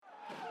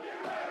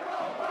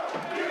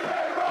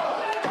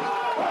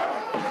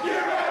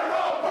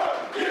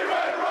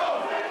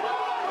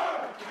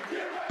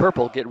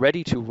Purple, get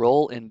ready to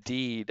roll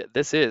indeed.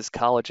 This is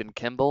College and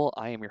Kimball.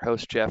 I am your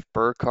host, Jeff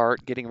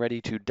Burkhart, getting ready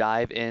to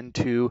dive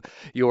into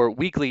your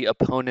weekly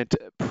opponent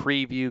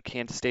preview.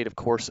 Kansas State, of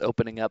course,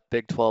 opening up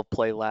Big 12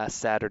 play last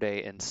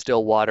Saturday in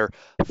Stillwater,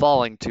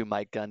 falling to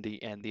Mike Gundy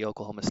and the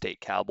Oklahoma State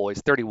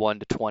Cowboys.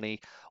 31-20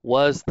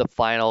 was the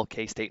final.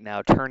 K-State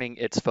now turning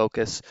its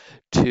focus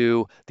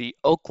to the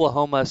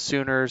Oklahoma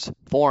Sooners,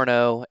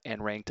 4-0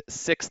 and ranked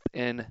 6th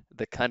in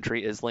the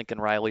country is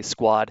Lincoln Riley's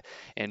squad.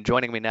 And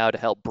joining me now to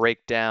help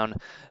break down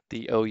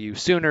the OU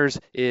Sooners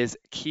is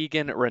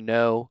Keegan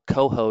Renault,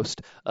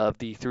 co-host of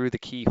the Through the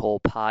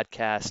Keyhole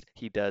podcast.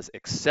 He does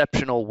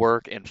exceptional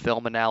work in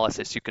film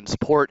analysis. You can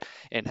support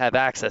and have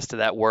access to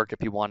that work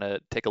if you want to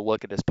take a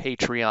look at his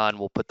Patreon.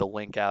 We'll put the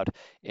link out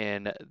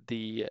in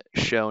the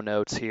show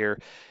notes here.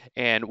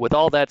 And with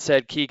all that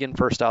said, Keegan,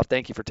 first off,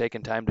 thank you for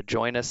taking time to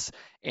join us.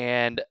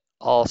 And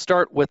I'll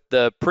start with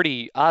the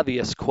pretty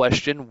obvious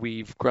question.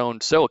 We've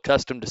grown so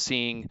accustomed to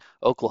seeing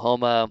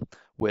Oklahoma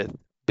with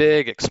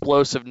big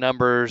explosive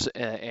numbers,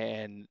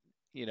 and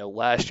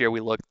last year we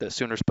looked the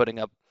Sooners putting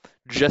up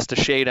just a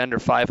shade under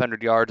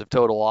 500 yards of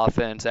total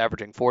offense,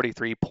 averaging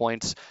 43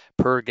 points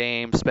per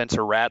game.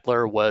 Spencer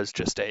Rattler was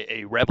just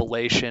a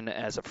revelation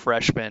as a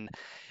freshman,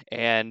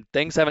 and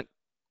things haven't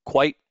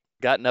quite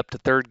gotten up to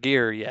third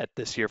gear yet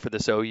this year for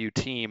this OU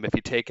team. If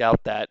you take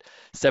out that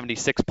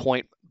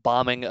 76-point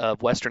bombing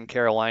of Western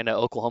Carolina,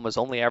 Oklahoma's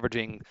only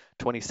averaging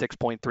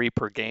 26.3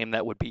 per game.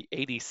 That would be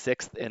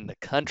 86th in the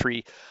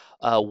country.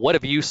 What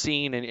have you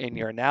seen in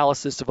your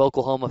analysis of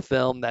Oklahoma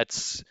film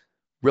that's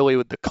really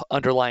with the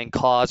underlying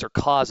cause or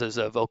causes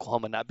of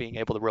Oklahoma not being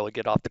able to really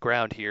get off the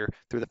ground here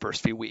through the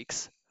first few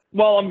weeks?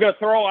 Well, I'm going to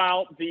throw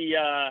out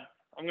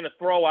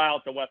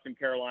the Western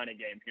Carolina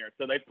game here.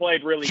 So they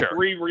played really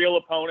three real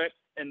opponents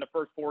in the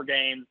first four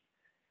games.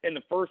 In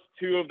the first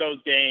two of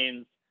those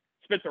games,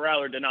 Spencer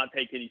Rattler did not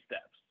take any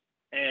steps.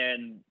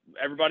 And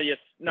everybody is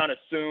not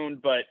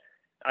assumed, but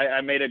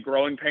I made a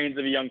growing pains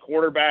of a young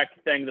quarterback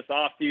thing this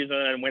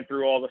offseason and went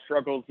through all the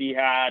struggles he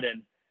had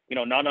and,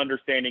 not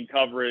understanding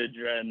coverage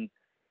and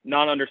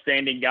not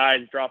understanding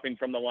guys dropping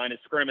from the line of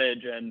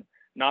scrimmage and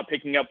not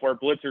picking up where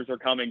blitzers are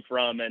coming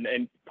from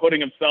and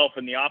putting himself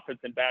in the offense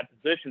in bad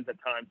positions at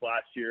times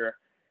last year.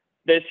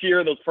 This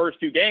year, those first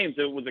two games,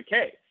 it was a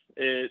case.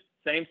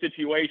 Same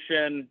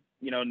situation,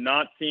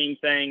 not seeing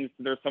things.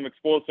 There's some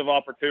explosive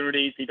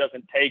opportunities he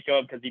doesn't take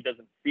them because he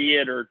doesn't see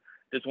it or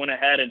just went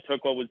ahead and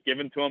took what was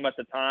given to him at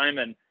the time.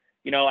 And,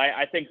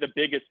 I think the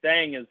biggest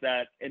thing is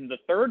that in the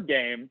third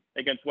game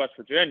against West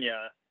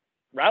Virginia,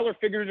 Rattler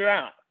figured it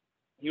out.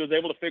 He was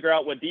able to figure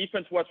out what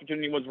defense West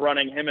Virginia was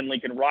running. Him and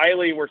Lincoln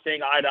Riley were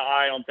seeing eye to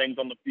eye on things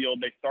on the field.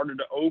 They started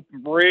to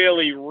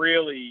really,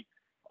 really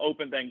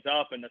open things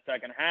up in the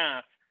second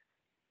half.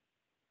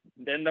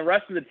 Then the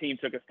rest of the team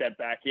took a step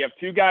back. You have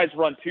two guys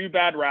run two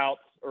bad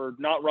routes or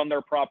not run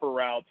their proper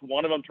routes.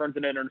 One of them turns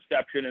into an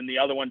interception and the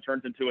other one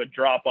turns into a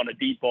drop on a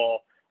deep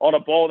ball, on a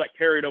ball that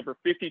carried over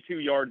 52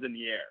 yards in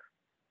the air.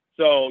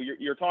 So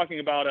you're talking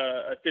about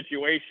a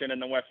situation in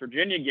the West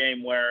Virginia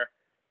game where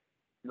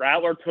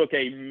Rattler took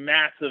a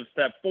massive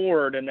step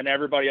forward and then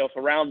everybody else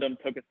around him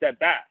took a step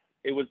back.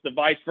 It was the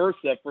vice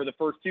versa for the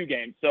first two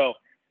games. So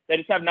they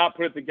just have not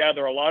put it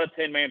together. A lot of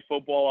 10-man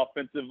football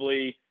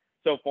offensively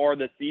so far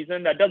this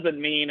season. That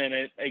doesn't mean,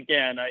 and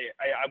again, I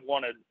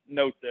want to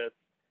note this.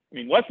 I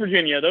mean, West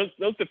Virginia, those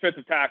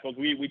defensive tackles,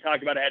 we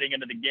talked about heading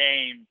into the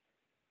game.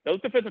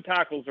 Those defensive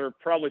tackles are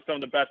probably some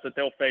of the best that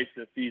they'll face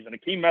this season.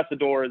 Akeem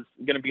Messidor is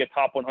going to be a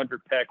top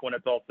 100 pick when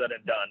it's all said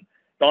and done.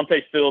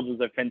 Dante Fields is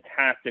a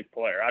fantastic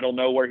player. I don't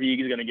know where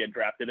he's going to get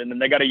drafted. And then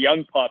they got a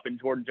young pup in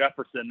Jordan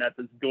Jefferson that's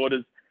as good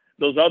as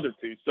those other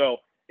two. So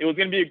it was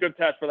going to be a good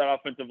test for that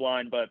offensive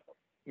line. But,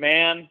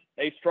 man,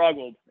 they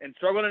struggled. And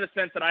struggled in a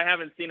sense that I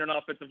haven't seen an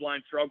offensive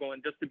line struggle.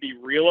 And just to be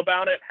real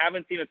about it,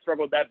 haven't seen it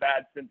struggle that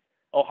bad since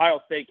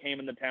Ohio State came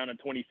into town in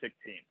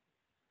 2016.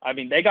 I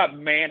mean, they got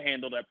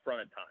manhandled up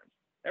front at times.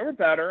 They were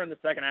better in the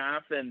second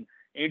half, and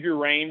Andrew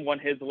Rain won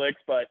his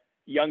licks, but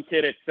young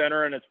kid at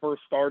center and his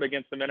first start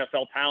against some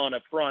NFL talent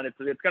up front, it's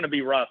going to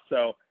be rough.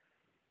 So,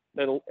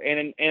 to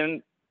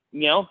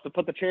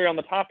put the cherry on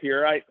the top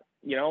here,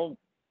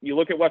 you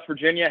look at West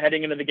Virginia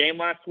heading into the game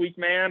last week,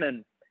 man,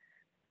 and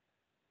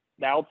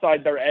the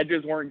outside, their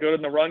edges weren't good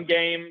in the run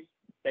game.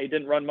 They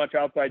didn't run much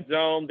outside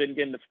zone, didn't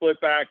get in the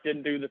split back,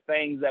 didn't do the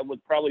things that was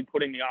probably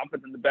putting the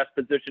offense in the best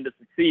position to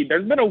succeed.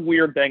 There's been a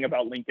weird thing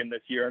about Lincoln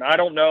this year, and I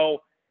don't know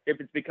if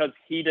it's because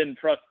he didn't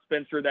trust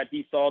Spencer that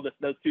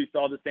those two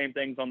saw the same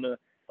things on the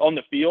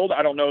field.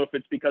 I don't know if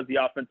it's because the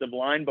offensive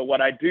line, but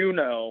what I do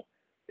know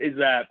is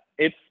that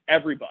it's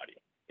everybody.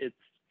 It's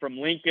from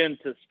Lincoln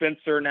to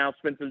Spencer. Now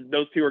Spencer,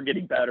 those two are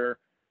getting better,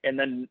 and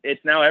then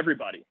it's now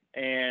everybody.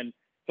 And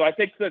so I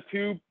think the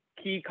two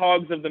key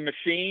cogs of the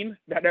machine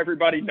that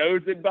everybody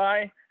knows it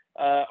by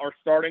are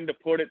starting to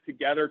put it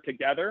together.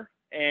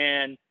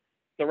 And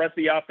the rest of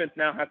the offense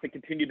now has to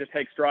continue to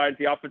take strides.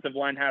 The offensive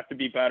line has to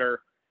be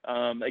better.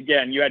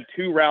 Again, you had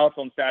two routes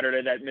on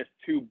Saturday that missed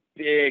two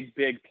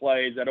big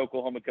plays that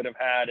Oklahoma could have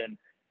had. And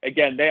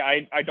again,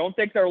 I don't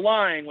think they're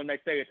lying when they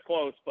say it's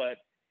close, but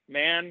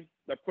man,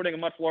 they're putting a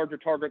much larger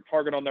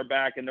target on their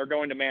back, and they're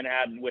going to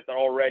Manhattan with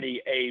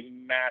already a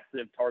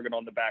massive target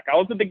on the back. I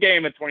was at the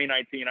game in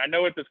 2019. I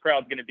know what this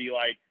crowd's going to be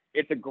like.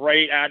 It's a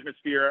great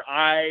atmosphere.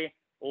 I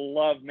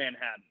love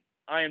Manhattan.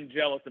 I am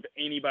jealous of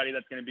anybody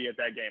that's going to be at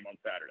that game on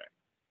Saturday.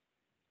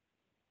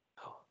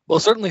 Well,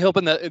 certainly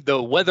hoping that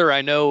the weather,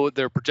 I know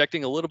they're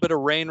projecting a little bit of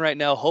rain right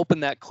now,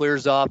 hoping that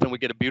clears off and we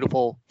get a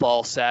beautiful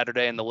fall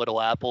Saturday in the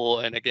Little Apple.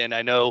 And again,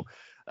 I know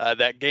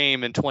that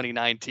game in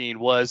 2019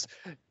 was,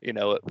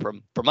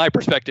 from my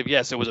perspective,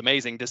 yes, it was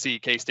amazing to see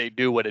K-State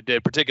do what it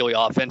did, particularly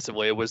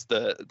offensively. It was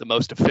the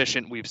most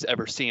efficient we've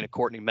ever seen a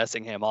Courtney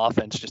Messingham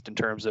offense, just in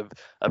terms of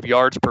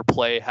yards per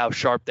play, how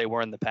sharp they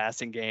were in the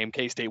passing game.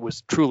 K-State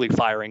was truly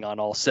firing on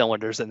all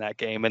cylinders in that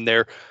game, and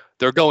they're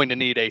going to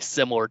need a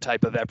similar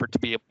type of effort to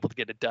be able to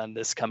get it done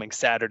this coming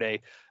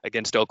Saturday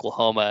against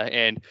Oklahoma.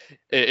 And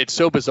it's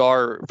so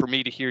bizarre for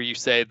me to hear you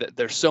say that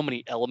there's so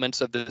many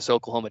elements of this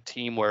Oklahoma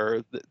team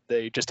where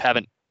they just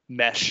haven't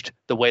meshed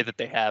the way that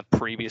they have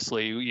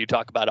previously. You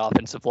talk about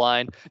offensive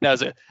line. Now,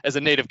 as a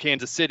native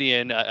Kansas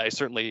Cityan, I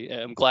certainly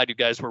am glad you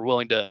guys were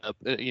willing to,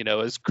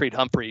 as Creed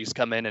Humphreys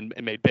come in and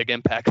made big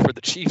impact for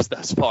the Chiefs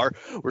thus far.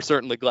 We're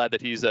certainly glad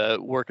that he's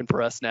working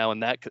for us now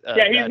in that.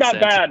 He's not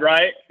sense. Bad,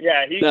 right?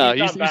 Yeah,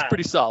 he's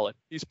pretty solid.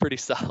 He's pretty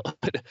solid.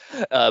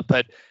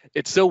 But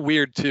it's so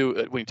weird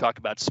too when you talk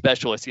about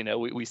specialists.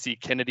 We see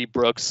Kennedy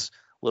Brooks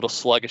a little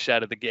sluggish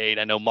out of the gate.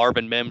 I know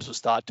Marvin Mims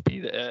was thought to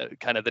be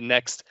kind of the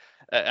next.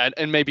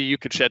 And maybe you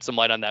could shed some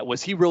light on that.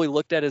 Was he really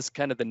looked at as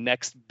kind of the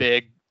next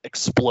big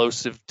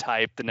explosive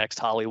type, the next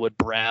Hollywood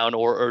Brown,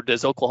 or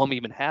does Oklahoma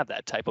even have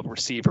that type of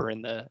receiver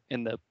in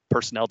the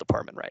personnel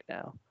department right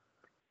now?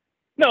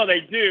 No, they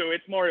do.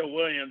 It's Mario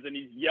Williams, and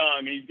he's young,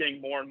 and he's getting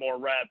more and more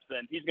reps,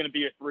 and he's going to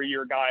be a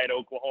 3-year guy at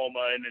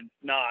Oklahoma, and it's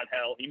not,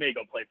 hell, he may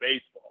go play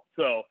baseball.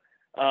 So,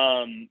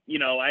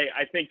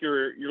 I think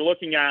you're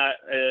looking at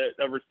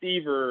a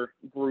receiver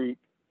group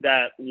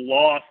that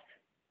lost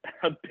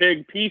a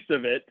big piece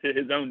of it to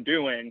his own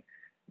doing.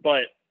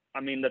 But I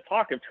mean, the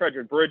talk of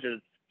Tredrick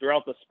Bridges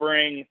throughout the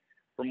spring,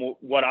 from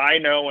what I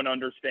know and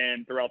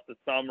understand, throughout the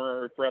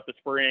summer, throughout the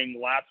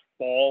spring, last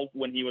fall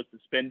when he was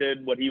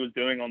suspended, what he was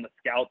doing on the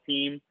scout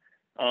team,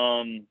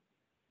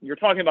 you're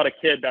talking about a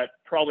kid that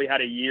probably had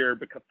a year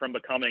from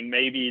becoming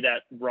maybe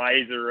that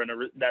riser and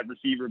that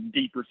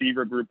deep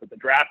receiver group at the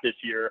draft this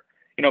year,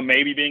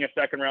 maybe being a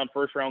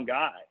first round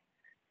guy.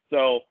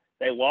 So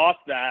they lost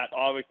that,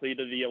 obviously,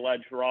 to the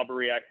alleged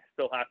robbery. I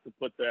still have to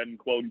put that in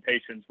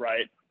quotations,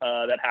 right?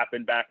 That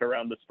happened back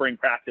around the spring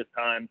practice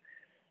time.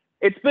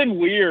 It's been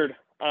weird.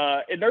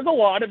 And there's a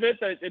lot of it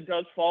that it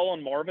does fall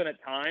on Marvin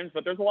at times,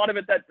 but there's a lot of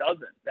it that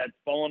doesn't. That's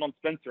fallen on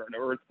Spencer,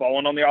 or it's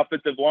fallen on the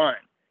offensive line.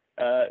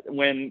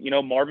 When,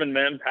 Marvin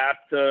Mims has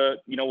to,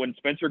 when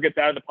Spencer gets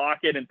out of the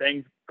pocket and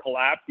things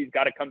collapse, he's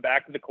got to come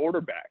back to the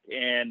quarterback.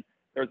 And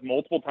there's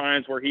multiple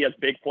times where he has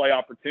big play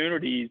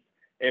opportunities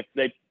if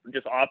they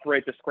just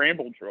operate the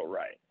scramble drill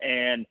right.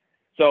 And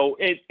so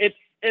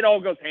it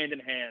all goes hand in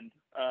hand.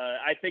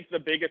 I think the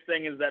biggest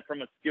thing is that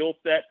from a skill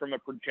set, from a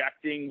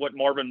projecting what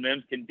Marvin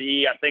Mims can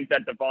be, I think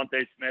that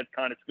Devontae Smith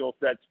kind of skill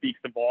set speaks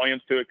the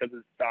volumes to it because of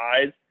his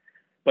size.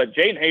 But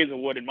Jaden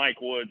Hazelwood and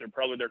Mike Woods are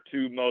probably their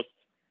two most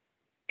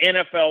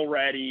NFL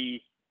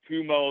ready,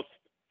 two most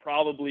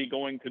probably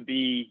going to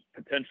be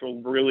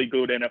potential really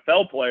good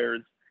NFL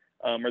players,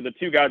 are the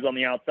two guys on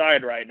the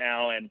outside right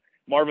now. And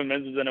Marvin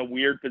Mims is in a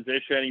weird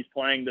position. He's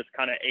playing this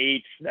kind of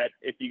H that,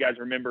 if you guys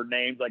remember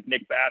names like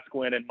Nick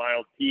Basquin and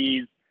Miles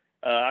Tees,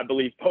 I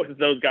believe both of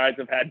those guys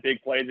have had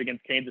big plays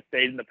against Kansas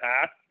State in the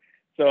past.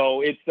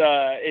 So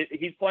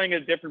he's playing a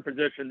different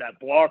position that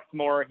blocks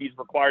more. He's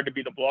required to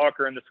be the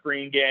blocker in the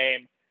screen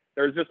game.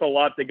 There's just a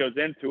lot that goes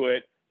into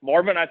it.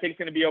 Marvin, I think, is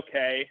going to be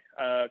okay.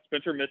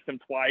 Spencer missed him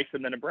twice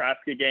in the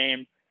Nebraska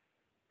game.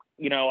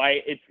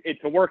 It's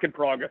a work in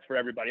progress for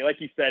everybody.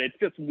 Like you said, it's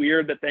just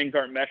weird that things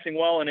aren't meshing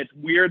well, and it's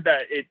weird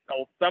that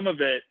some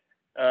of it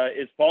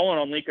is falling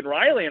on Lincoln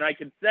Riley. And I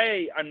can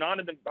say I'm not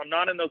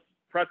in those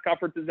press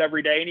conferences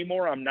every day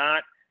anymore. I'm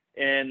not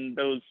in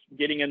those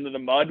getting into the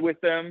mud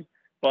with them,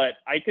 but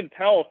I can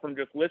tell from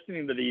just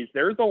listening to these,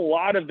 there's a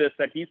lot of this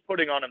that he's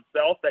putting on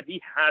himself that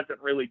he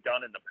hasn't really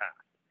done in the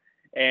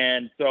past.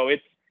 And so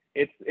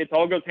it's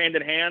all goes hand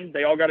in hand.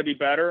 They all got to be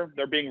better.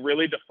 They're being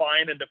really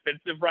defiant and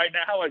defensive right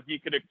now, as you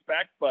could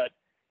expect. But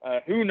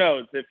who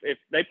knows? If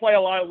they play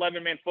a lot of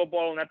 11-man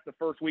football and that's the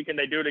first weekend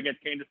they do it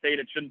against Kansas State,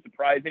 it shouldn't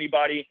surprise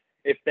anybody.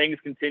 If things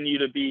continue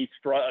to be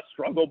a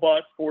struggle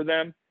bus for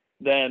them,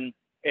 then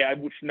I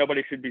wish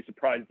nobody should be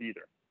surprised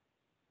either.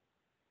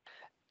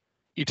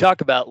 You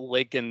talk about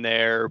Lincoln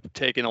there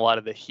taking a lot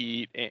of the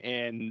heat,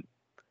 and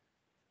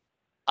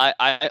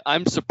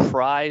I'm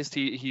surprised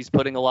he's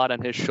putting a lot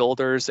on his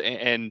shoulders.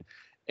 And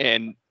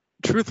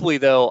truthfully,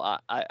 though,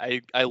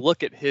 I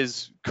look at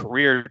his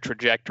career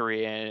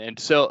trajectory, and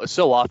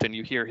so often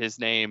you hear his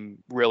name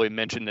really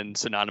mentioned in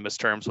synonymous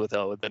terms with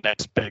the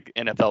next big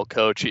NFL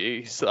coach.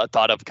 He's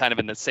thought of kind of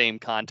in the same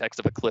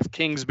context of a Cliff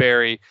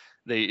Kingsbury,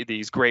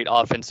 these great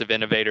offensive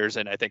innovators.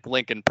 And I think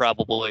Lincoln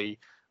probably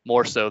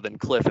more so than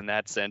Cliff in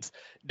that sense.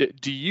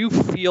 Do you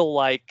feel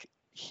like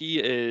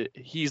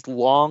he's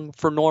long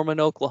for Norman,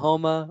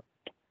 Oklahoma?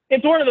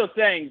 It's one of those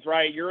things,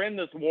 right? You're in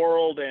this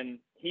world, and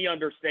he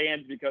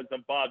understands because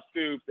of Bob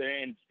Stoops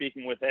and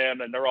speaking with him,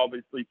 and they're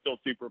obviously still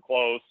super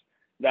close,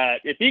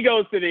 that if he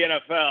goes to the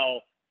NFL,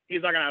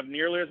 he's not going to have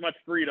nearly as much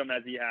freedom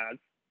as he has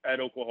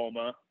at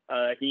Oklahoma.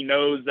 He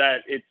knows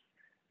that it's,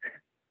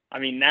 I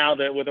mean, now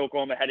that with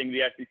Oklahoma heading to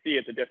the SEC,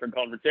 it's a different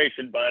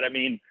conversation. But, I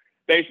mean,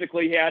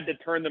 basically he had to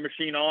turn the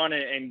machine on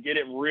and get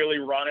it really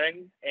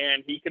running,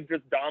 and he could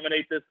just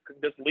dominate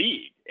this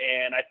league.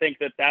 And I think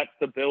that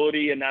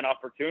stability and that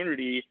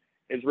opportunity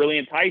is really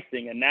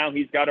enticing. And now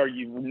he's got our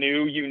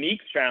new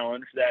unique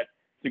challenge that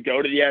to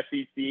go to the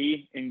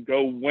SEC and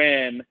go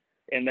win.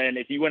 And then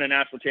if you win a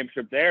national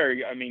championship there,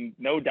 I mean,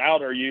 no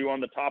doubt are you on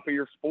the top of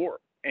your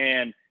sport.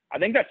 And I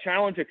think that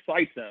challenge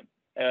excites him.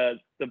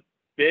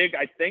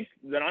 I think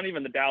not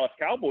even the Dallas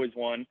Cowboys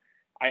one.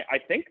 I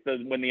think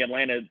that when the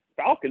Atlanta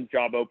Falcons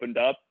job opened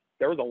up,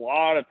 there was a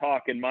lot of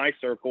talk in my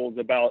circles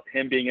about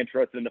him being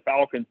interested in the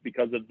Falcons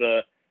because of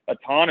the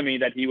autonomy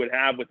that he would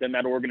have within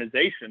that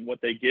organization,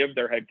 what they give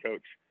their head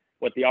coach,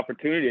 what the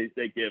opportunities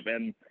they give.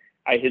 And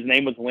his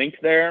name was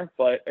linked there,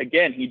 but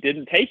again, he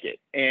didn't take it,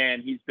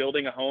 and he's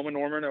building a home in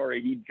Norman, or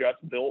he just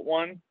built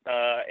one.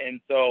 And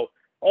so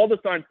all the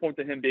signs point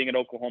to him being at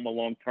Oklahoma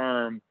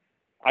long-term.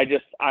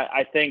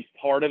 I think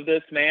part of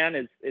this, man,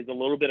 is a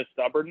little bit of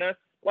stubbornness.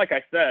 Like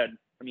I said,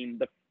 I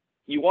mean,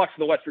 you watch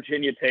the West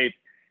Virginia tape,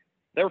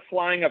 they're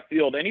flying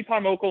upfield.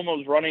 Anytime Oklahoma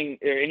was running,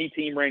 any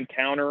team ran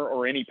counter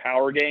or any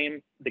power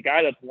game, the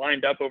guy that's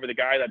lined up over the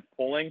guy that's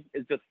pulling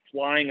is just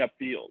flying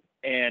upfield.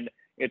 And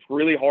it's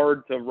really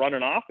hard to run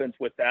an offense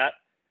with that.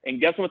 And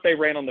guess what they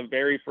ran on the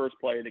very first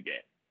play of the game?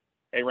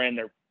 They ran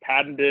their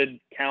patented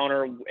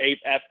counter,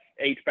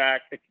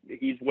 H-back.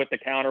 He's with the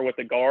counter with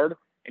the guard,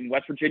 and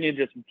West Virginia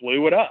just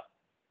blew it up.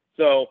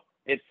 So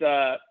it's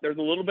there's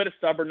a little bit of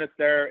stubbornness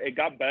there. It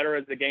got better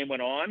as the game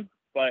went on,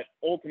 but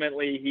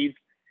ultimately he's,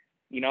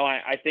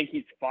 I think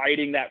he's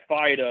fighting that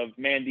fight of,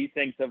 man, these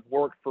things have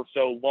worked for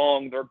so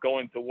long, they're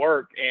going to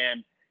work.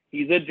 And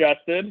he's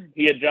adjusted.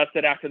 He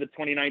adjusted after the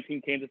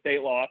 2019 Kansas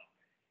State loss.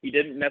 He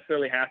didn't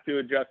necessarily have to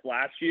adjust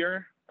last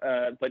year,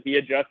 but he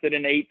adjusted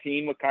in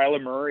 2018 with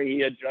Kyler Murray.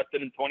 He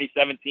adjusted in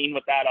 2017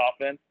 with that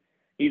offense.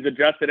 He's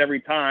adjusted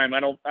every time. I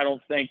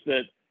don't think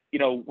that,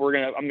 I'm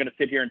going to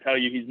sit here and tell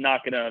you he's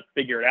not going to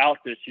figure it out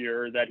this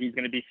year, that he's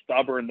going to be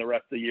stubborn the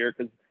rest of the year,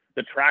 because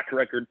the track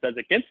record says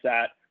against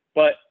that.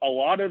 But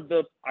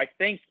I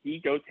think he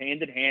goes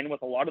hand in hand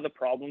with a lot of the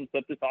problems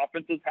that this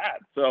offense has had.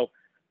 So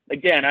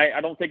again, I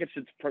don't think it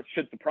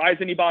should surprise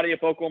anybody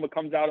if Oklahoma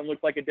comes out and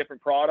looks like a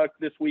different product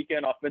this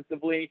weekend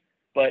offensively,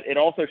 but it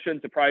also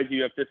shouldn't surprise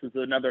you if this is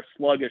another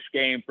sluggish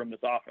game from this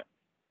offense.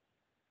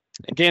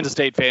 And Kansas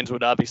State fans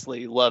would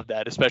obviously love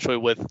that, especially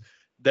with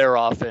their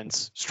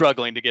offense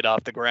struggling to get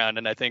off the ground.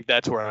 And I think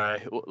that's where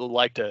I would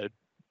like to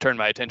turn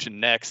my attention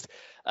next.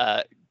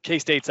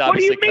 K-State's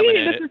obviously coming in. What do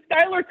you mean? This is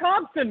Skylar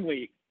Thompson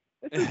week.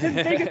 This is his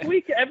biggest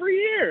week every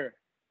year.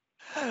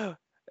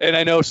 And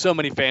I know so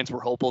many fans were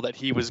hopeful that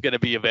he was going to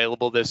be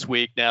available this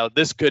week. Now,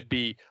 this could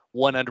be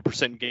 100%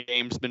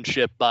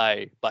 gamesmanship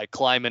by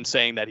Klieman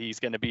saying that he's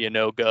going to be a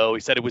no-go.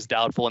 He said it was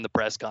doubtful in the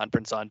press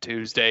conference on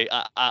Tuesday.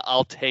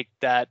 I'll take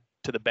that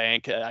to the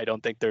bank. I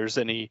don't think there's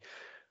any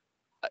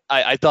 –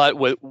 I thought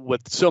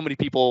with so many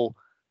people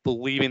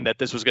believing that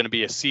this was going to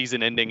be a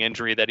season-ending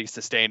injury that he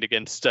sustained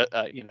against,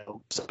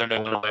 Southern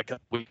Illinois a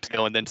couple weeks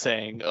ago, and then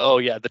saying, oh,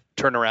 yeah, the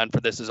turnaround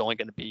for this is only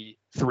going to be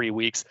 3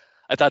 weeks.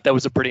 I thought that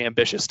was a pretty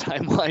ambitious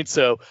timeline.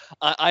 So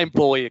I'm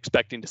fully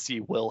expecting to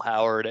see Will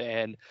Howard,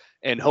 and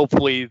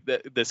hopefully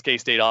this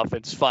K-State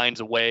offense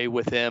finds a way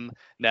with him.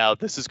 Now,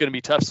 this is going to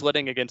be tough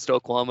sledding against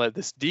Oklahoma.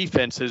 This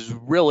defense has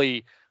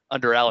really,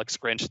 under Alex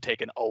Grinch,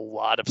 taken a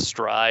lot of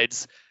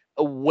strides.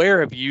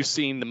 Where have you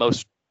seen the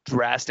most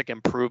drastic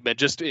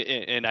improvement?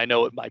 And I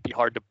know it might be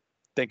hard to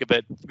think of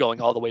it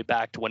going all the way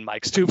back to when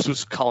Mike Stoops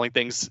was calling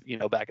things,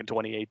 back in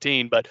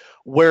 2018, but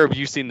where have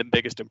you seen the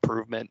biggest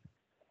improvement?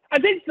 I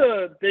think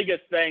the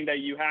biggest thing that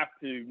you have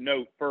to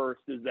note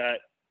first is that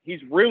he's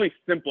really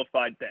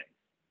simplified things.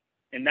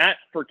 And that,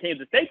 for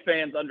Kansas State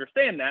fans,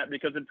 understand that,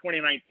 because in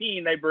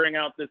 2019, they bring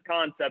out this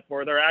concept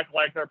where they're acting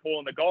like they're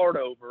pulling the guard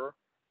over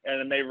and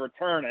then they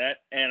return it.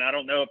 And I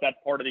don't know if that's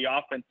part of the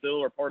offense still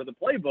or part of the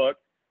playbook,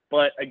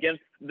 but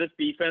against this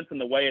defense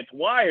and the way it's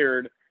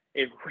wired,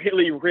 it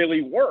really,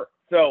 really works.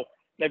 So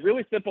they've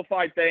really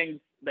simplified things.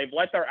 They've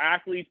let their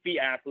athletes be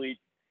athletes.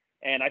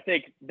 And I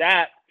think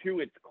that, to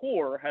its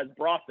core, has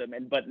brought them.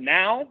 But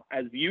now,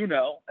 as you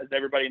know, as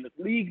everybody in this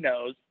league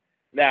knows,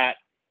 that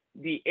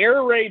the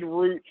air raid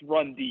routes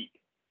run deep,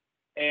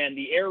 and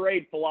the air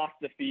raid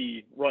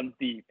philosophy runs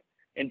deep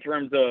in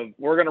terms of,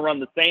 we're going to run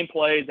the same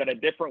plays at a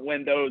different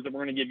windows, and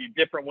we're going to give you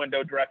different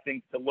window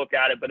dressings to look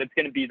at it, but it's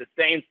going to be the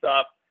same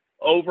stuff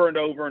over and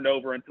over and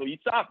over until you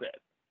stop it.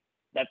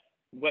 That's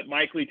what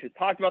Mike Leach has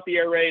talked about, the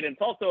air raid. And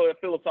it's also a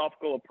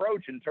philosophical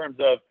approach in terms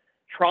of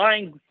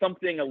trying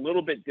something a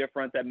little bit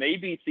different that may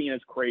be seen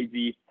as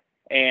crazy,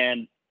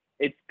 and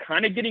it's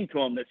kind of getting to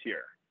him this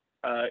year.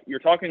 You're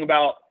talking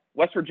about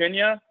West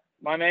Virginia,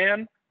 my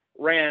man,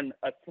 ran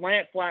a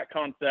slant flat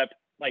concept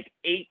like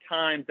 8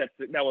 times that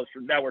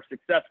were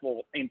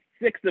successful, and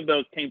 6 of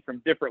those came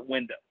from different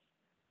windows.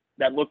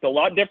 That looked a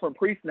lot different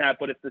pre-snap,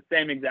 but it's the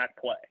same exact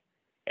play.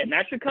 And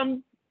that should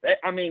come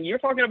 – I mean, you're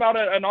talking about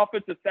an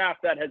offensive staff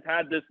that has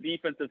had this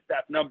defensive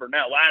staff number.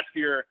 Now, last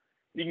year,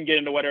 you can get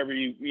into whatever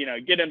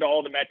get into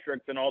all the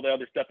metrics and all the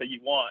other stuff that you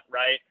want,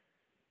 right?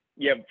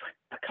 You have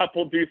a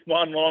couple Deuce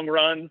Vaughn long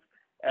runs,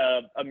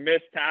 a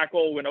missed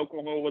tackle when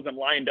Oklahoma wasn't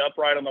lined up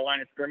right on the line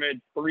of scrimmage,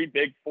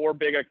 4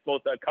 big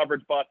explosive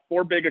coverage busts,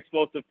 4 big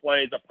explosive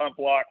plays, a punt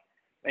block,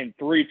 and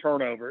 3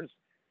 turnovers.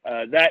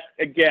 That,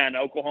 again,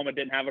 Oklahoma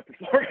didn't have a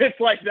performance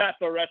like that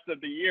the rest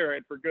of the year,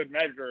 and for good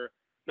measure.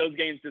 Those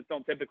games just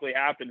don't typically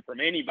happen from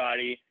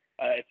anybody,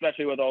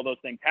 especially with all those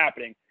things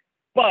happening.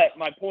 But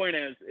my point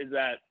is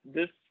that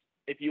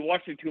if you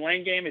watch the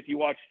Tulane game, if you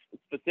watch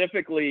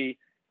specifically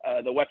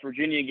the West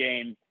Virginia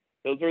game,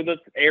 those are the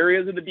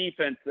areas of the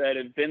defense that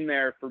have been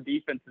there for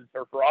defenses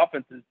or for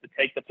offenses to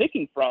take the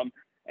picking from.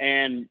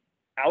 And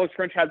Alex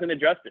Grinch hasn't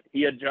adjusted.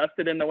 He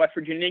adjusted in the West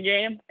Virginia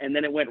game, and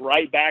then it went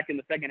right back in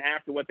the second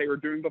half to what they were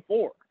doing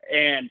before.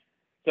 And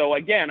so,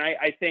 again,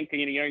 I think,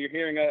 you're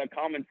hearing a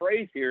common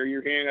phrase here.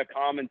 You're hearing a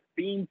common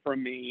theme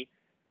from me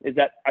is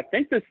that I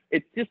think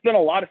it's just been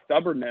a lot of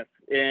stubbornness.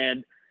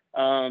 And,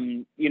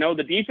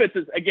 the defense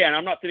is, again,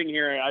 I'm not sitting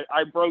here.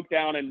 I broke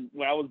down, and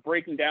when I was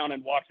breaking down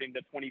and watching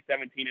the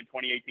 2017 and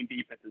 2018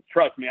 defenses,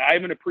 trust me, I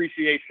have an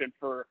appreciation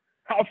for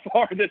how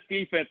far this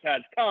defense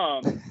has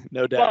come.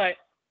 No doubt.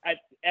 But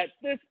at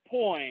this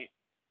point,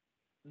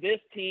 this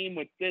team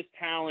with this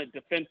talent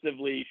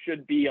defensively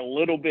should be a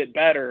little bit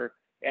better.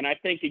 And I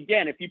think,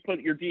 again, if you put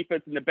your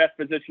defense in the best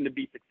position to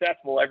be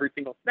successful every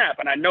single snap,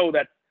 and I know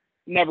that's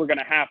never going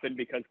to happen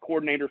because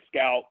coordinators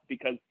scout,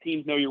 because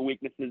teams know your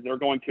weaknesses, they're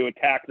going to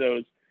attack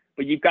those.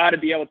 But you've got to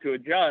be able to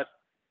adjust,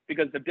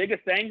 because the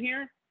biggest thing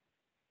here,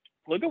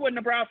 look at what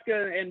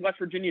Nebraska and West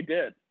Virginia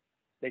did.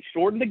 They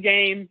shortened the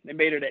game. They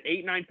made it an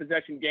 8-9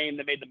 possession game.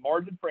 They made the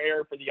margin for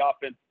error for the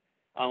offense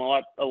a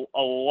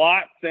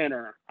lot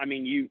thinner. I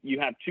mean, you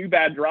have 2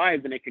 bad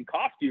drives, and it can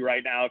cost you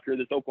right now if you're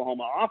this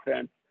Oklahoma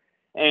offense,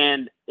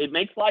 and it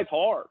makes life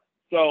hard.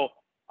 So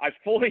I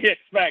fully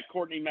expect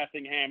Courtney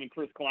Messingham and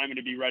Chris Kleiman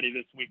to be ready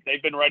this week.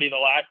 They've been ready the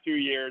last 2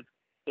 years.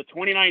 The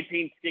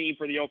 2019 scheme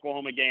for the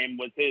Oklahoma game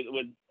was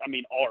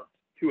art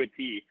to a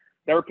T.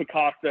 They're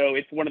Picasso.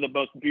 It's one of the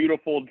most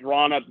beautiful,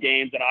 drawn-up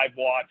games that I've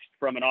watched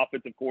from an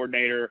offensive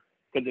coordinator,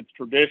 because it's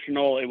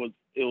traditional. It was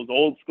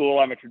old school.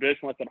 I'm a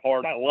traditionalist at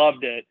heart. I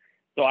loved it.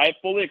 So I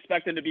fully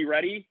expect them to be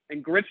ready,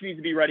 and Grinch needs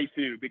to be ready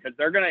too, because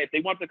if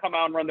they want to come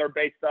out and run their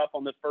base stuff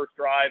on this first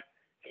drive,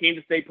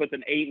 Kansas State puts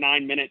an 7,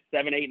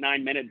 8,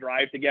 9 minute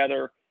drive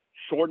together,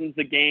 shortens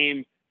the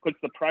game, puts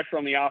the pressure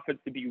on the offense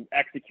to be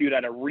execute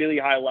at a really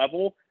high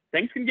level.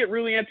 Things can get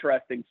really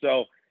interesting.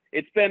 So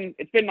it's been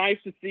nice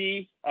to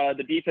see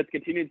the defense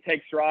continue to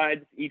take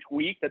strides each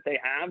week that they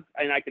have,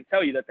 and I can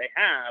tell you that they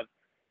have.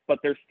 But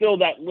there's still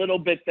that little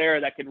bit there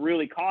that could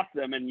really cost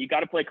them. And you got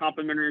to play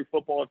complementary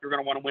football if you're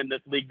going to want to win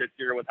this league this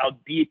year, with how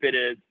deep it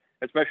is,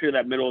 especially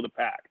that middle of the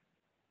pack.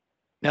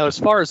 Now, as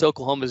far as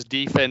Oklahoma's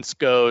defense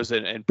goes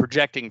and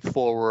projecting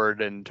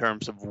forward in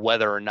terms of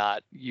whether or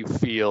not you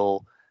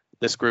feel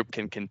this group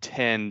can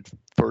contend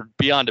for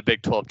beyond a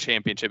Big 12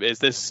 championship, is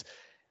this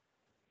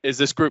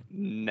group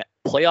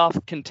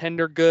playoff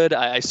contender good?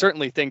 I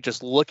certainly think,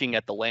 just looking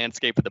at the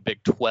landscape of the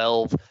Big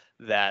 12,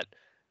 that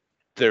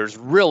there's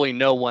really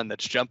no one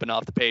that's jumping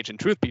off the page. And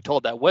truth be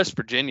told, that West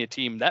Virginia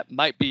team, that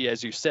might be,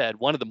 as you said,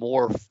 one of the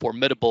more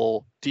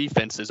formidable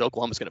defenses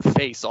Oklahoma's going to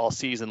face all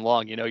season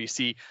long. You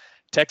see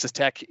Texas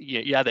Tech,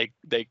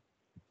 they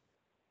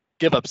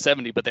give up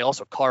 70, but they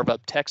also carve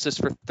up Texas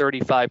for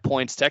 35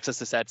 points. Texas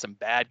has had some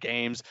bad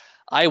games.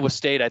 Iowa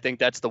State, I think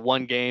that's the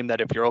one game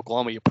that if you're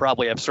Oklahoma, you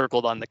probably have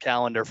circled on the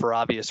calendar for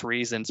obvious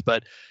reasons.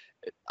 But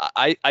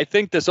I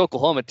think this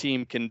Oklahoma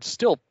team can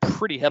still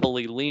pretty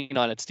heavily lean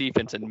on its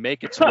defense and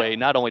make its way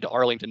not only to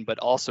Arlington, but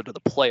also to the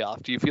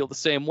playoff. Do you feel the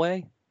same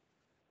way?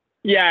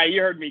 Yeah,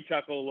 you heard me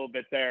chuckle a little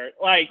bit there.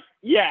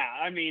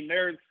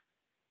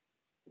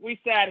 We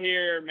sat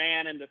here,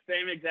 man, in the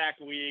same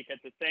exact week at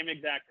the same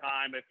exact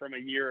time from a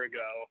year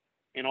ago,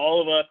 and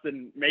all of us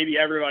and maybe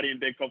everybody in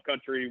Big 12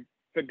 country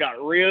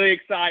got really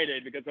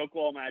excited because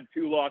Oklahoma had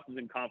 2 losses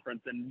in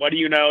conference, and what do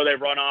you know? They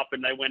run off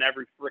and they win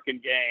every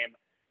freaking game,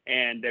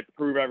 and they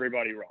prove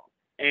everybody wrong.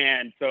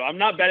 And so I'm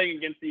not betting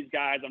against these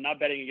guys. I'm not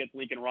betting against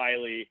Lincoln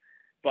Riley,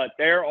 but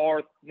there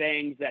are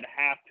things that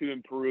have to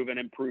improve and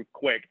improve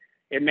quick.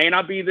 It may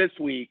not be this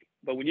week,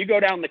 but when you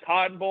go down the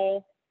Cotton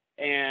Bowl,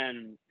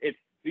 and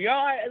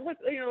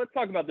let's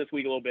talk about this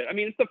week a little bit. I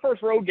mean, it's the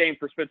first road game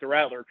for Spencer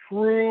Rattler,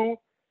 true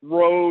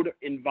road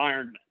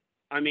environment.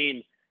 I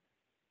mean,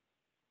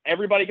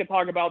 everybody can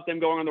talk about them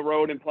going on the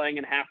road and playing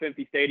in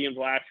half-empty stadiums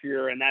last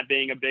year and that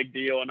being a big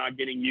deal and not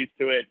getting used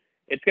to it.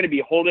 It's going to be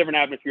a whole different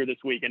atmosphere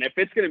this week. And if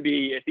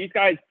these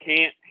guys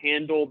can't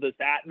handle this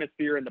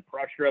atmosphere and the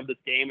pressure of this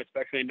game,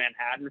 especially in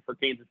Manhattan for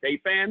Kansas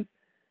State fans,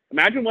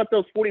 imagine what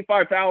those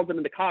 45,000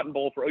 in the Cotton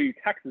Bowl for OU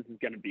Texas is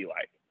going to be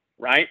like.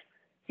 right?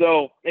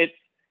 So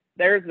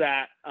there's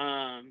that.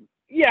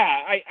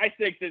 I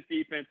think this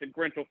defense and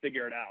Grinch will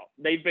figure it out.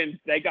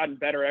 They've gotten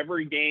better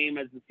every game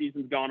as the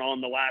season's gone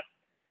on the last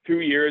 2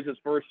 years, his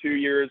first 2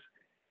 years.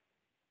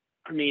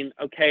 I mean,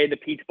 okay, the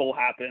Peach Bowl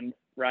happened,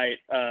 right?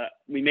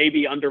 We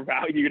maybe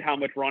undervalued how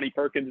much Ronnie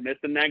Perkins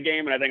missed in that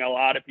game, and I think a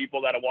lot of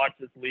people that have watched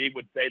this league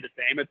would say the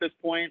same at this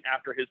point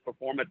after his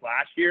performance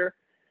last year.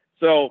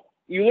 So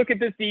you look at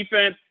this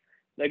defense,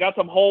 they got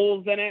some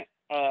holes in it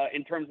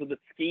in terms of the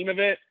scheme of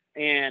it,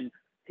 and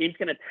teams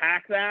can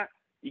attack that.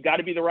 You got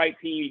to be the right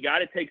team. You got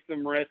to take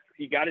some risks.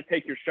 You got to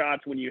take your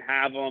shots when you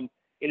have them.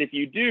 And if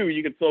you do,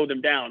 you can slow them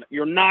down.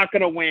 You're not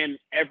going to win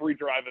every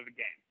drive of a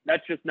game.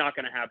 That's just not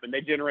going to happen.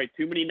 They generate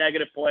too many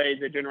negative plays.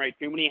 They generate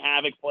too many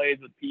havoc plays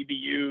with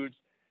PBUs,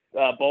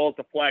 balls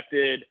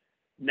deflected,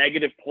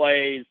 negative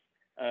plays.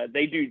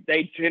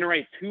 They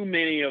generate too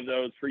many of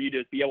those for you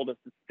to be able to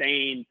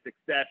sustain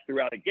success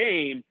throughout a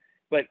game.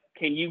 But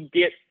can you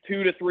get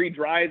 2 to 3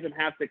 drives and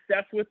have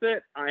success with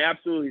it? I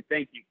absolutely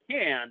think you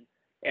can.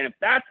 And if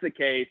that's the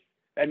case,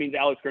 that means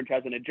Alex Grinch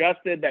hasn't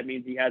adjusted. That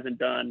means he hasn't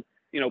done,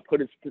 put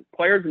his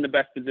players in the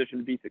best position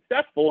to be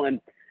successful. And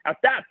at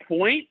that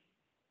point,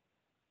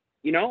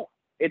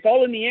 it's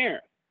all in the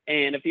air.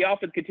 And if the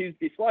offense continues to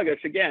be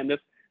sluggish, again,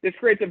 this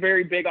creates a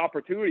very big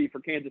opportunity for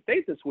Kansas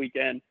State this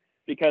weekend,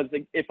 because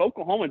if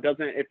Oklahoma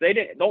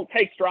don't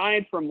take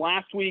strides from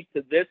last week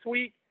to this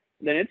week,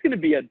 then it's going to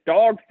be a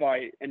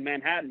dogfight in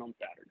Manhattan on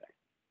Saturday.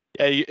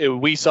 Yeah,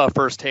 we saw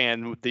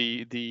firsthand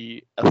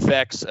the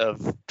effects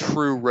of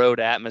true road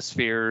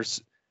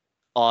atmospheres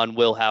on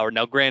Will Howard.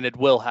 Now, granted,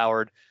 Will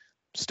Howard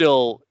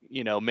still,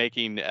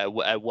 making at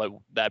what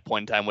that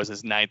point in time was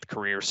his 9th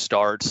career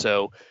start,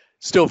 so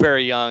still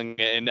very young.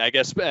 And I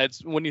guess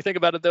when you think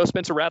about it, though,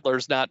 Spencer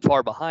Rattler's not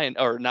far behind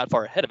or not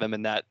far ahead of him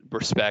in that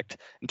respect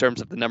in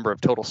terms of the number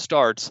of total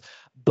starts.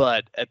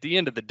 But at the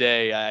end of the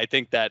day, I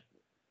think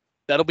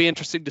that'll be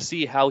interesting to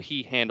see how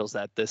he handles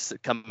that this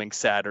coming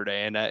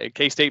Saturday. And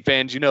K-State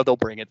fans, they'll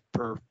bring it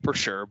for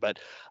sure. But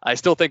I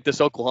still think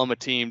this Oklahoma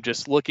team,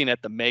 just looking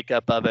at the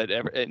makeup of it,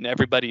 and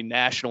everybody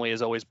nationally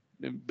has always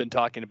been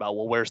talking about,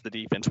 well, where's the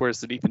defense?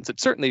 Where's the defense? It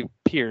certainly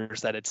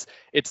appears that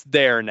it's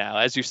there now.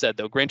 As you said,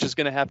 though, Grinch is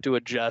going to have to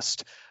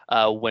adjust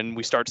when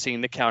we start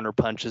seeing the counter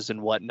punches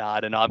and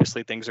whatnot. And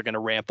obviously things are going to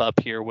ramp up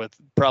here with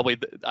probably,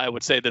 I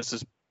would say this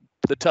is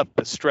the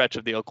toughest stretch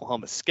of the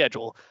Oklahoma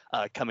schedule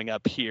coming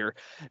up here.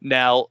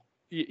 Now,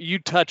 you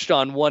touched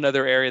on one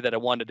other area that I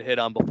wanted to hit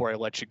on before I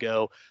let you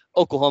go.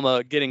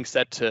 Oklahoma getting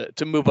set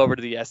to move over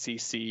to the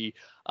SEC.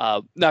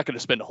 Not going to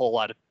spend a whole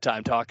lot of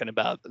time talking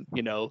about,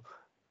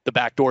 the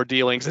backdoor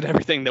dealings and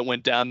everything that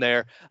went down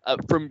there.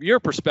 From your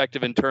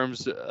perspective, in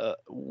terms,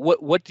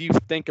 what do you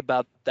think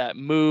about that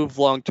move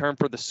long term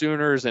for the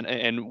Sooners,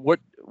 and what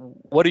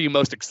are you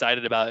most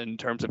excited about in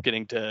terms of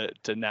getting to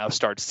now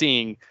start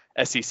seeing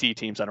SEC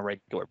teams on a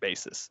regular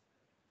basis?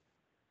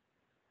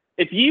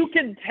 If you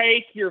can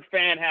take your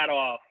fan hat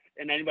off,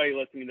 and anybody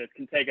listening to this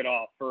can take it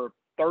off for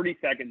 30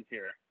 seconds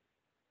here,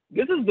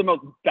 this is the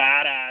most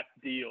badass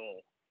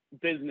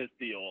business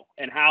deal,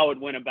 and how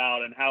it went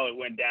about and how it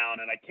went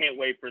down. And I can't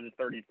wait for the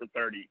 30 for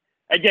 30.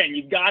 Again,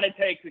 you've got to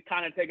take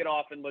it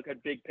off and look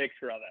at big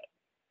picture of it.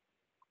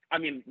 I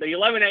mean, the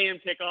 11 a.m.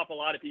 kickoff, a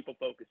lot of people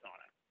focus on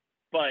it,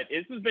 but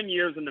this has been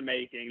years in the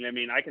making. I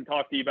mean, I can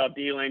talk to you about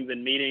dealings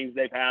and meetings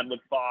they've had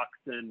with Fox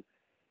and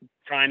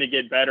trying to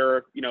get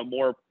better,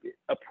 more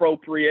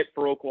appropriate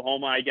for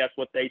Oklahoma, I guess,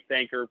 what they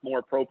think are more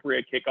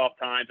appropriate kickoff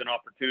times and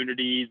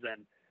opportunities,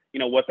 and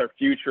what their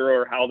future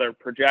or how they're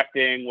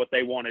projecting, what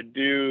they want to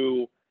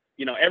do.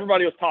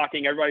 Everybody was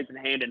talking, everybody's been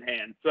hand in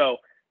hand. So,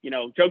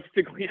 Joe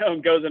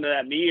Castiglione goes into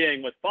that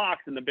meeting with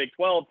Fox in the Big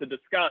 12 to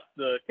discuss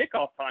the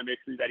kickoff time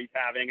issue that he's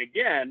having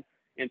again,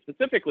 and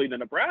specifically the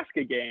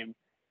Nebraska game.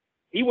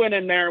 He went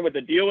in there with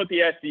a deal with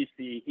the SEC.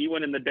 He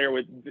went in there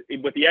with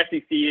the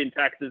SEC in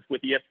Texas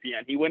with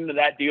ESPN. He went into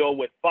that deal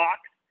with Fox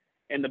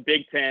and the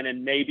Big Ten,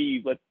 and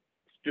maybe let's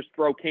just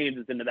throw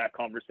Kansas into that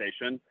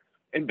conversation.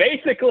 And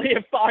basically,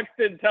 if Fox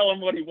didn't tell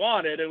him what he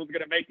wanted, it was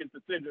going to make his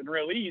decision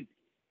real easy.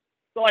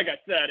 So like I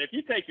said, if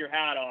you take your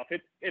hat off,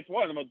 it's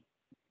one of the most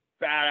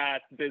badass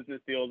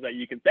business deals that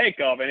you can think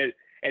of, and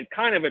it's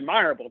kind of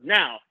admirable.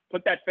 Now,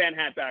 put that fan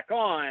hat back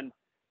on.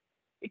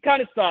 It kind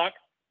of sucks.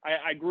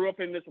 I grew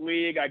up in this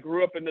league. I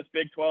grew up in this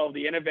Big 12,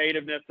 the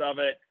innovativeness of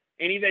it.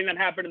 Anything that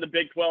happened in the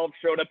Big 12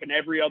 showed up in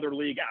every other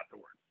league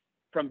afterwards,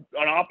 from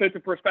an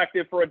offensive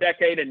perspective for a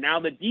decade, and now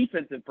the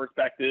defensive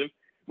perspective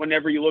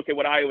whenever you look at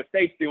what Iowa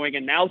State's doing,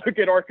 and now look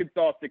at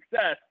Arkansas'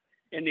 success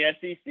in the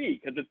SEC,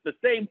 because it's the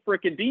same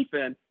freaking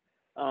defense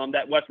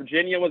that West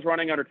Virginia was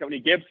running under Tony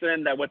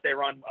Gibson, that what they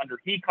run under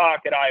Heacock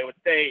at Iowa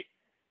State.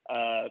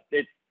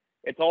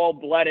 It's all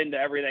bled into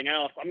everything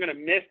else. I'm going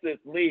to miss this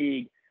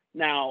league.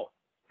 Now,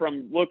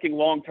 from looking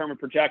long-term and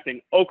projecting,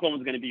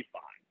 Oklahoma's going to be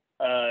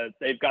fine.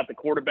 They've got the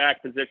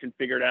quarterback position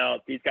figured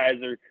out. These guys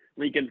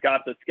Lincoln's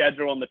got the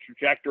schedule and the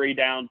trajectory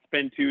down.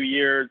 Spend 2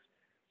 years.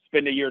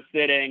 spend a year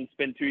sitting,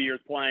 spend 2 years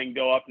playing,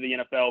 go up to the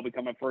NFL,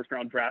 become a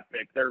first-round draft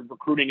pick. They're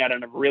recruiting at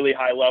a really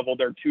high level.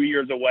 They're 2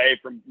 years away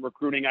from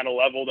recruiting at a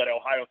level that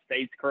Ohio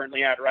State's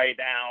currently at right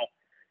now.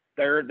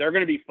 They're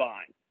going to be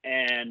fine.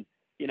 And,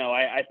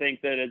 I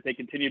think that as they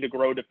continue to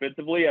grow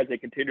defensively, as they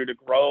continue to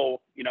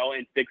grow,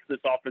 and fix this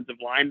offensive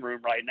line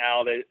room right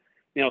now that,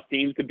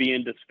 seems to be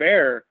in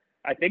despair,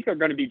 I think they're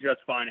going to be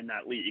just fine in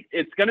that league.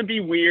 It's going to be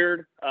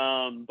weird,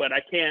 but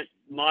I can't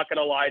not going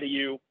to lie to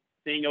you.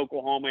 Seeing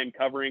Oklahoma and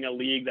covering a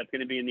league that's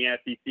going to be in the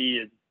SEC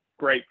is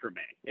great for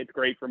me. It's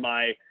great for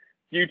my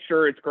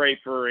future. It's great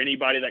for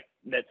anybody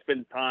that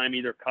spends time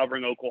either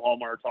covering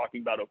Oklahoma or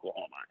talking about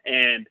Oklahoma.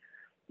 And,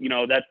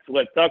 that's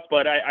what sucks.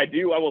 But I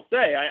will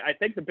say, I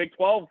think the Big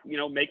 12,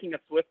 making a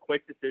swift,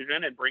 quick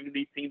decision and bringing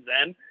these teams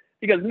in,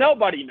 because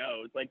nobody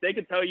knows. Like, they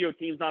could tell you a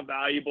team's not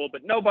valuable,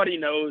 but nobody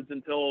knows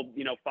until,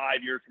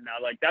 5 years from now.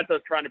 Like, that's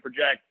us trying to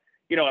project,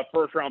 a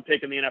first-round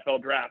pick in the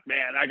NFL draft.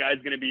 Man,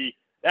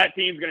 that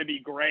team's going to be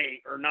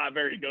great or not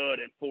very good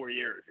in 4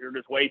 years. You're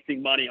just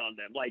wasting money on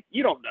them. Like,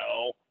 you don't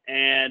know.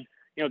 And,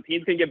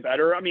 teams can get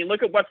better. I mean,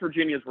 look at West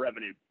Virginia's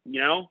revenue,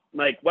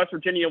 Like, West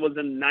Virginia was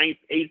in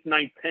 8th,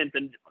 9th, 10th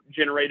and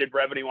generated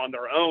revenue on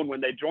their own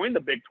when they joined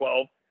the Big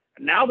 12.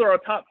 Now they're a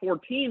top 4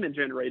 team in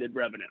generated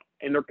revenue,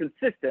 and they're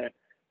consistent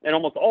in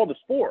almost all the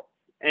sports.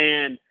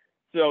 And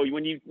so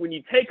when you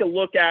take a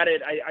look at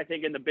it, I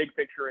think in the big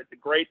picture, it's a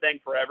great thing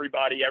for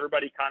everybody.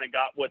 Everybody kind of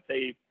got what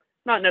they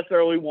not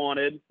necessarily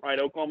wanted, right?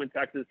 Oklahoma and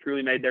Texas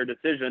truly made their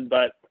decision.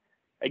 But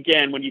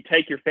again, when you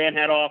take your fan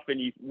hat off and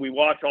we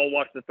watch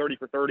the 30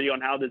 for 30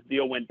 on how this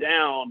deal went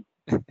down,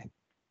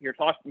 you're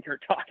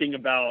talking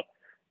about,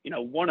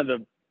 one of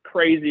the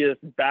craziest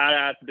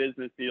badass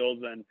business deals.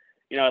 And,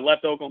 it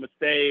left Oklahoma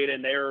State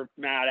and they were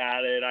mad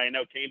at it. I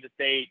know Kansas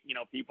State,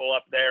 people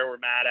up there were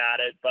mad at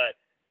it, but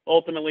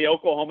ultimately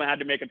Oklahoma had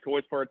to make a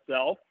choice for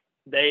itself.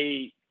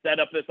 They set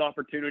up this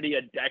opportunity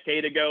a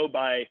decade ago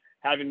by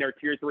having their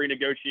Tier 3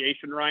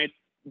 negotiation rights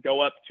go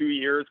up 2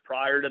 years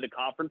prior to the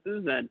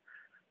conferences. And,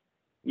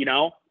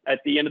 at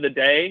the end of the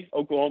day,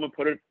 Oklahoma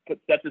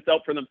set this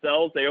up for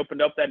themselves. They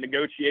opened up that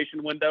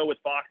negotiation window with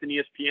Fox and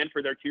ESPN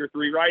for their Tier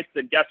 3 rights.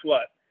 And guess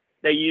what?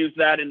 They used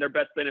that in their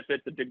best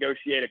benefit to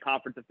negotiate a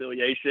conference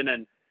affiliation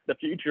and the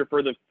future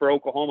for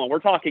Oklahoma. We're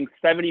talking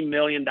 $70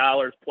 million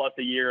plus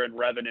a year in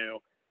revenue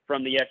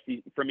from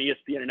ESPN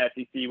and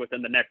SEC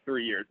within the next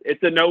 3 years.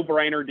 It's a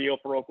no-brainer deal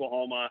for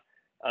Oklahoma.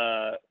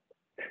 I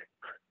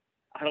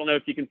don't know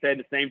if you can say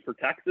the same for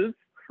Texas,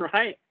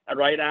 right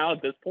now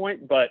at this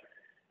point, but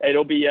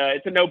it'll be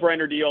it's a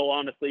no-brainer deal,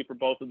 honestly, for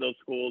both of those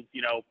schools,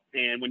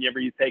 and whenever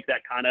you take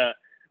that kind of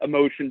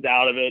emotions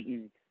out of it,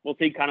 and we'll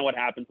see kind of what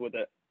happens with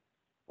it.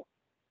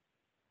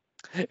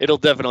 It'll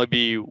definitely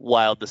be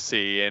wild to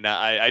see. And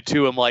I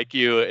too am like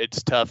you.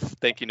 It's tough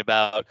thinking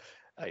about,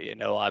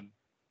 I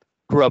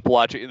grew up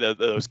watching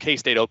those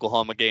K-State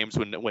Oklahoma games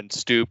when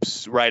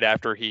Stoops, right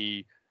after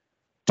he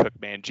took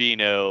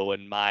Mangino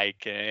and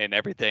Mike and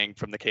everything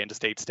from the Kansas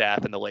State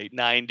staff in the late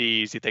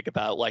 90s. You think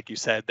about, like you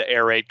said, the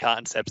air raid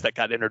concepts that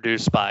got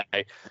introduced by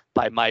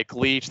Mike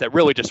Leach that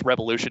really just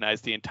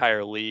revolutionized the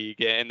entire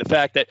league. And the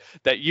fact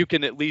that you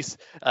can at least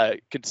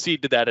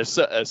concede to that as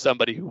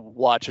somebody who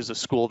watches a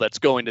school that's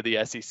going to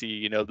the SEC,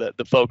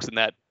 the folks in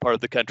that part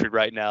of the country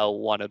right now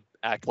want to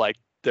act like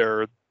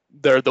they're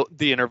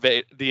the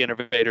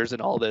innovators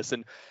in all this.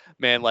 And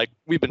man, like,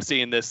 we've been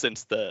seeing this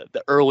since the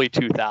early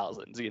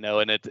 2000s,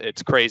 and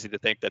it's crazy to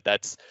think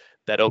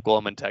that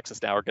Oklahoma and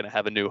Texas now are going to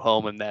have a new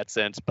home in that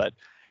sense. But,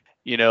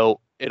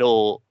 it'll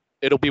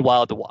be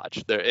wild to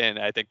watch there. And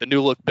I think the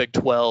new look Big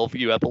 12,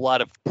 you have a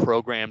lot of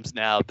programs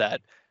now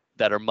that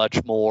are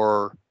much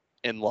more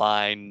in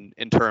line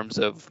in terms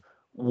of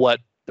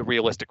what the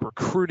realistic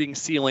recruiting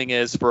ceiling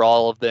is for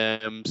all of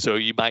them. So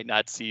you might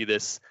not see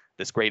this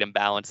great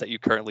imbalance that you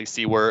currently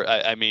see where,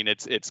 I mean,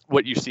 it's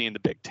what you see in the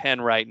Big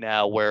Ten right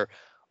now, where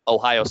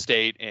Ohio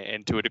State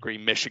and to a degree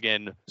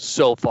Michigan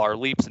so far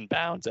leaps and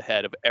bounds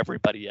ahead of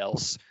everybody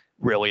else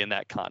really in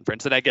that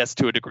conference. And I guess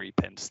to a degree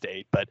Penn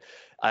State, but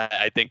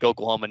I think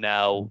Oklahoma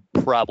now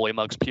probably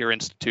amongst peer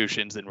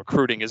institutions and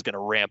recruiting is going to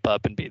ramp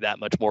up and be that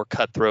much more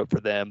cutthroat for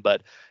them.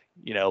 But,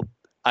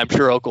 I'm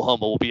sure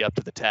Oklahoma will be up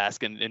to the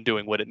task and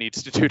doing what it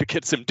needs to do to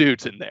get some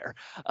dudes in there.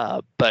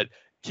 But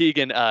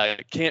Keegan,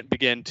 can't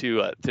begin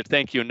to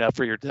thank you enough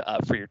for your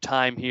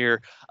time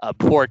here.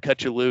 Before I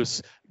cut you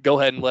loose, go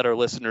ahead and let our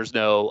listeners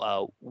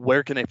know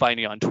where can they find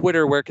you on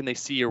Twitter, where can they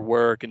see your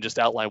work, and just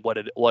outline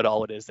what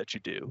all it is that you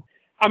do.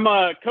 I'm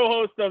a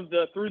co-host of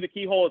the Through the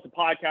Keyhole. It's a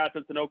podcast.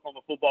 It's an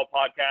Oklahoma football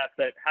podcast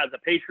that has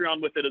a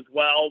Patreon with it as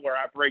well, where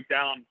I break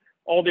down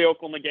all the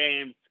Oklahoma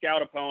games,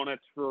 scout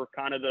opponents for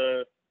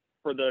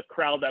the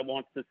crowd that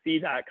wants to see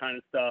that kind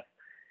of stuff.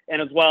 And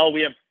as well,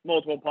 we have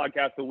multiple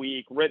podcasts a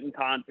week, written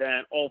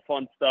content, all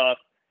fun stuff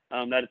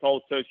that is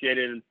all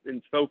associated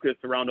and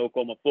focused around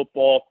Oklahoma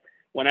football.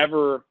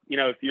 Whenever,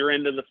 if you're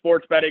into the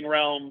sports betting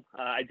realm,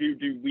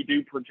 we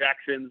do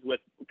projections with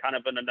kind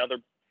of another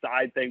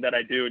side thing that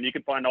I do. And you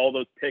can find all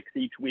those picks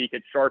each week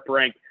at Sharp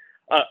Rank.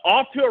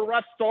 Off to a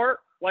rough start,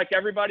 like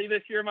everybody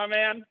this year, my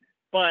man.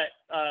 But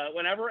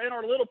whenever in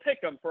our little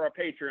pick'em for our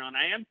Patreon,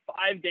 I am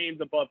 5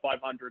 games above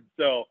 500.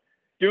 So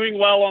doing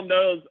well on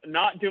those,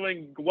 not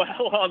doing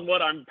well on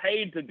what I'm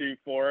paid to do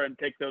for and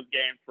pick those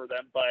games for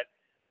them. But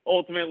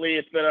ultimately,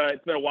 it's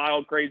been a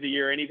wild, crazy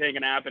year. Anything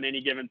can happen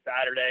any given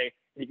Saturday.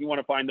 If you want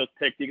to find those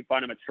picks, you can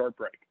find them at Short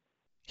Break.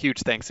 Huge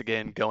thanks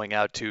again going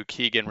out to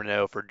Keegan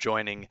Renault for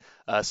joining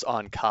us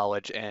on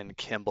College and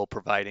Kimball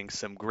providing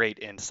some great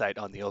insight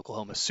on the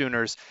Oklahoma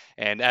Sooners.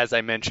 And as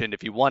I mentioned,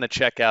 if you want to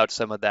check out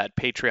some of that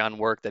Patreon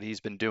work that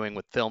he's been doing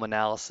with film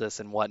analysis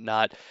and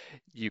whatnot,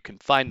 you can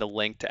find the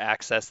link to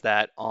access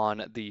that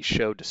on the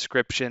show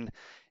description.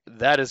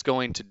 That is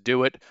going to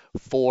do it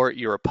for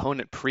your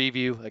opponent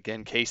preview.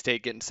 Again,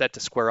 K-State getting set to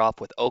square off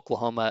with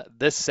Oklahoma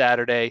this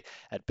Saturday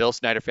at Bill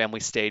Snyder Family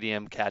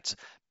Stadium. Cats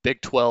Big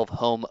 12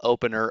 home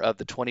opener of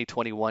the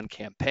 2021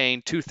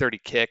 campaign,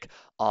 2:30 kick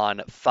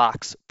on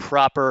Fox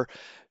proper.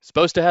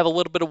 Supposed to have a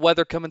little bit of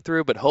weather coming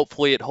through, but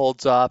hopefully it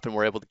holds up and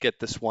we're able to get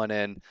this one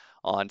in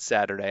on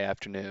Saturday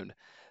afternoon.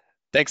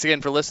 Thanks again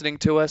for listening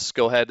to us.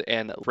 Go ahead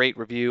and rate,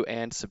 review,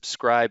 and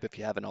subscribe if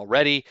you haven't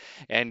already.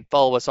 And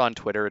follow us on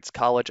Twitter. It's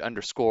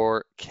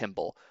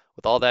college_Kimball.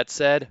 With all that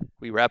said,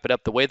 we wrap it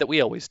up the way that we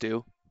always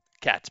do.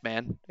 Cats,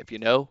 man. If you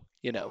know,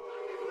 you know.